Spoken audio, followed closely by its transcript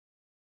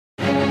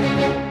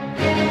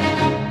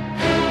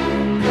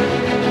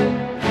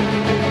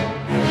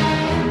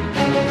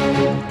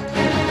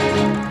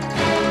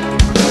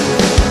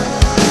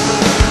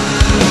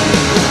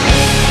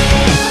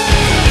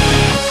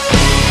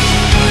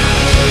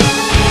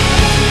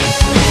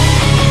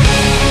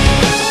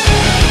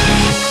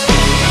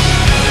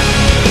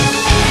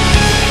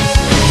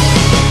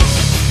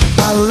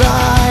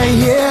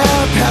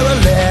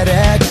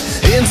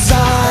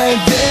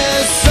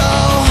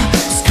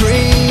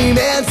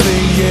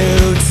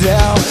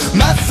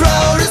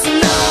throat is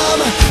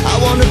numb. I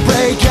wanna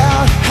break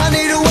out, I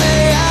need a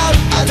way out.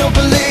 I don't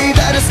believe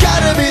that it's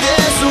gotta be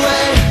this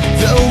way.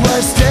 The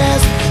worst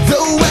is the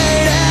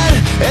waiting.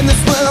 In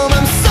this room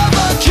I'm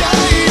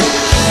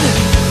suffocated.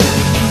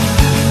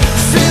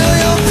 Feel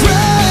your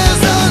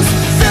presence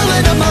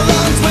filling up my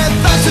lungs with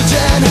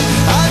oxygen.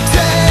 I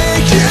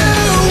take you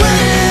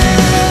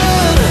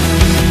in,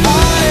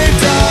 I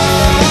die.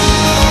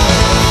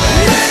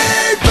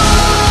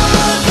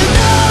 But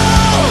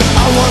now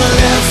I wanna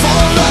live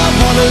for love,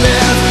 wanna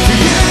live for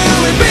you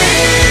and me.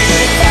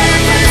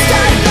 Every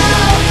time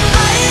now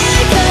I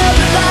give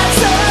the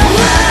lights up.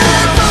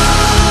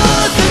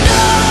 But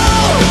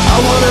now I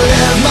wanna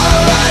live my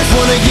life,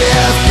 wanna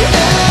give you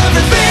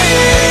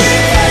everything.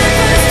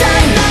 Every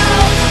time now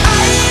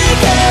I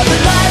give the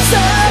lights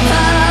up.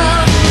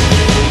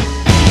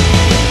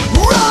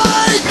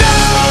 Right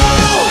now,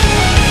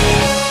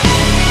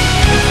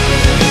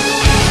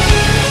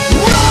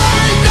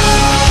 right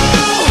now.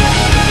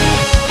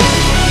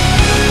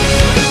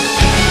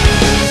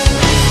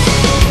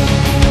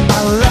 I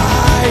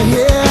lie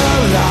here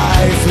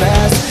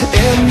lifeless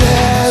in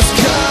this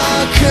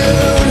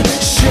cocoon,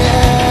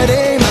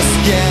 shedding my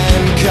skin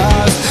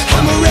 'cause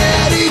I'm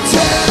ready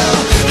to.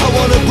 I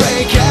wanna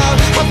break out,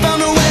 I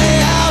found a way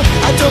out.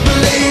 I don't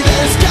believe that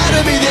it's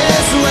gotta be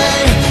this way.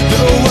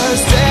 The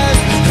worst is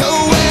the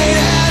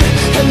waiting.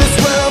 In this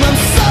room I'm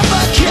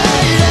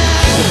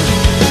suffocated.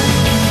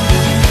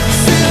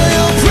 Feel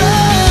your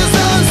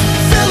presence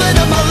filling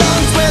up my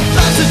lungs with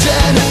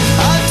oxygen.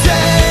 I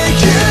take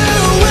you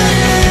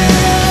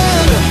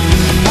in,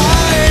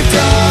 I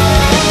die.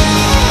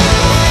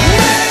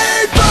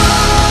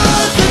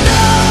 But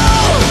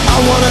now I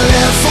wanna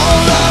live for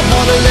love,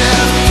 wanna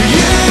live for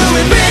you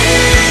and me.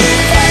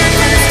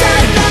 Every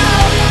step now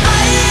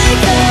I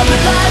give the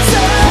lights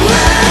up.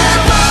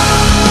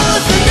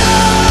 But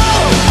now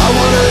I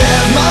wanna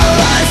live my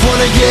life,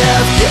 wanna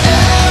give you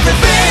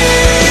everything.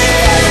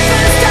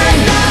 Every step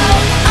now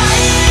I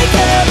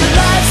give the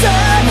lights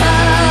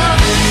up.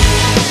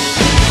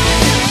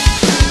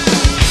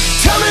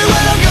 Tell me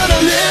when I'm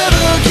gonna live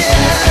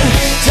again.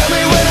 Tell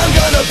me when I'm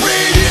gonna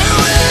breathe you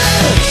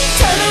in.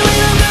 Tell me when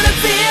I'm gonna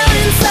feel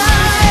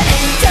inside.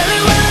 Tell me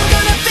when I'm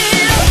gonna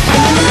feel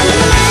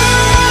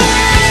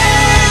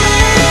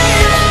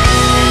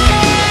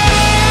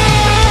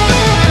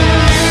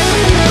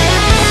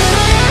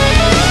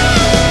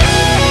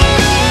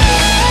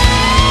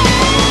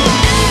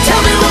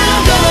Tell me when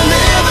I'm gonna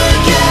live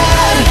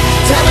again.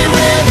 Tell me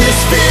when this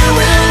fear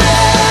will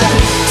end.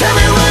 Tell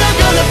me when I'm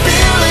gonna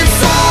feel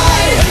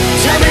inside.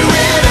 Tell me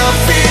when I'll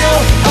feel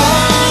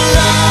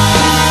alive.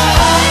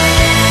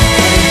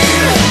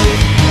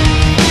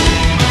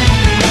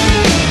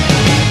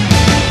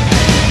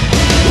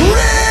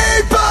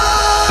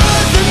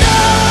 Rebirth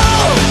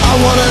now. I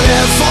wanna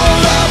live for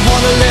love,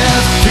 wanna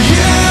live for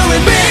you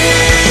and me.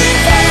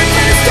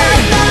 Every step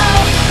now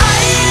I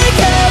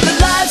give the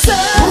lights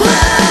up.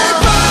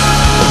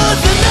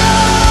 Rebirth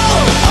now.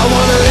 I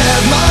wanna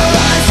live my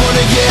life,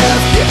 wanna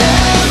give you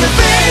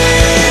everything.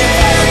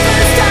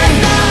 Every step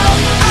now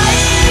I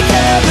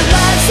give the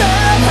lights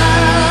up.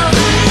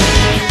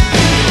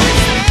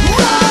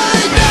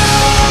 Right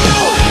now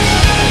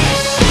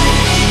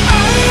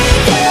I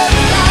give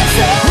the lights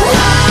up.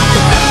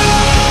 Right now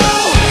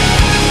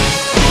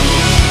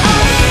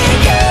I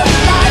give the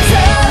lights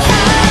up.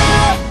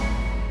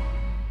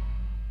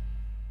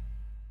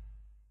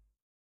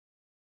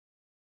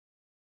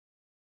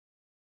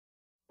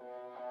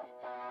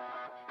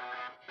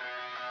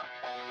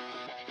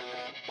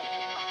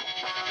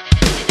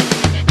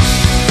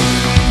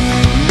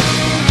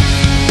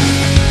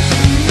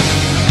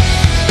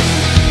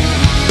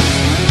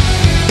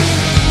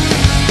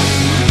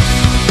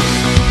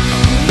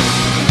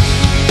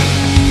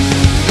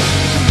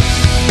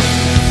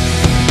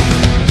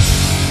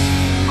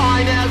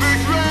 I never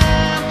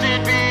dreamt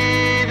it'd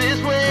be this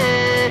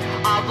way.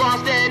 I've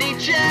lost any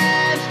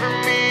chance for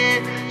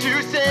me to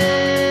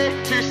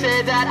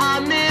say that I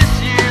miss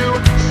you,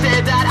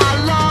 say that I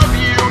love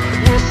you.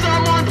 Will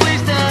someone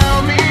please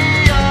tell me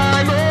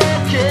I'm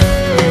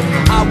okay?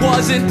 I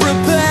wasn't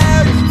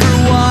prepared for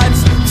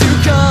what's to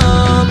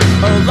come.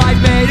 A life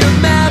made of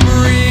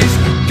memories,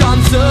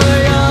 gone so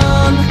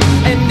young.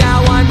 And now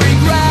I'm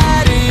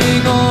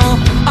regretting all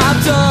I've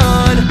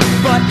done.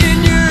 But in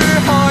your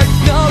heart,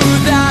 know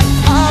that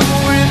I'm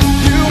with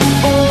you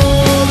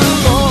all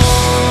along.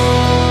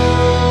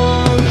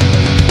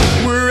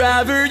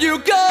 Wherever you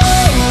go,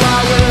 I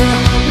will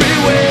be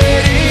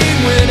waiting.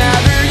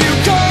 Whenever you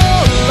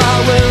call, I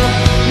will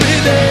be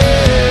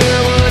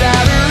there.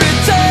 Whatever it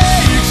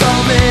takes,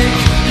 I'll make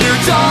your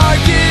time.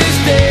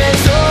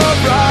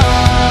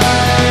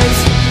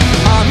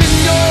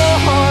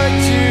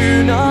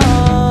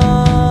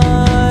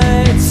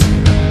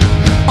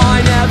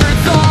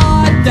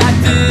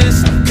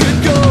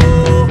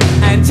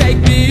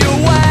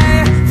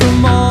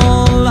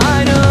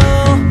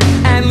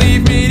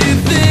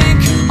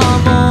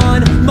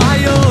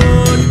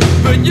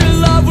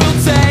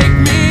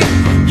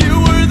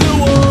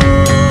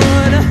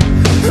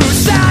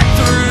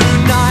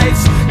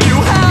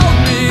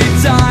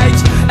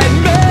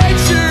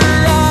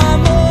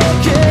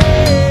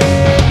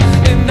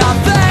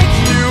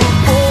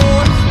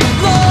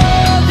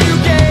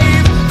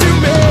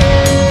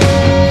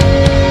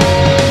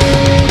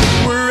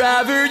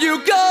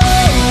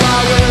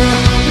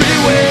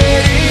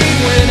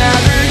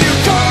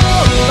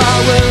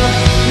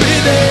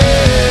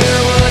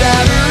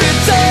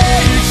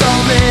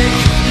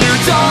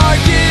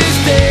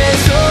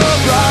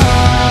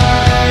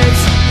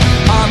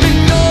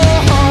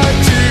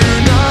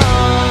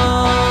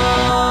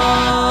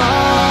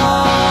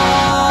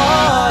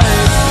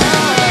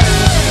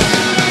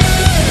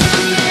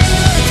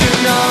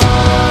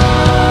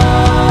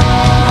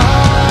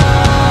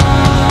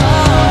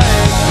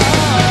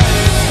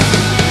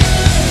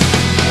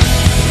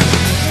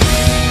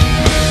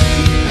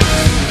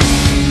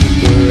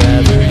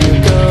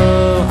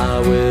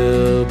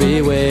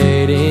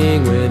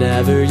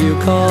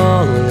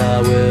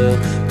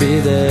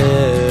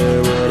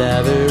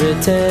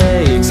 tell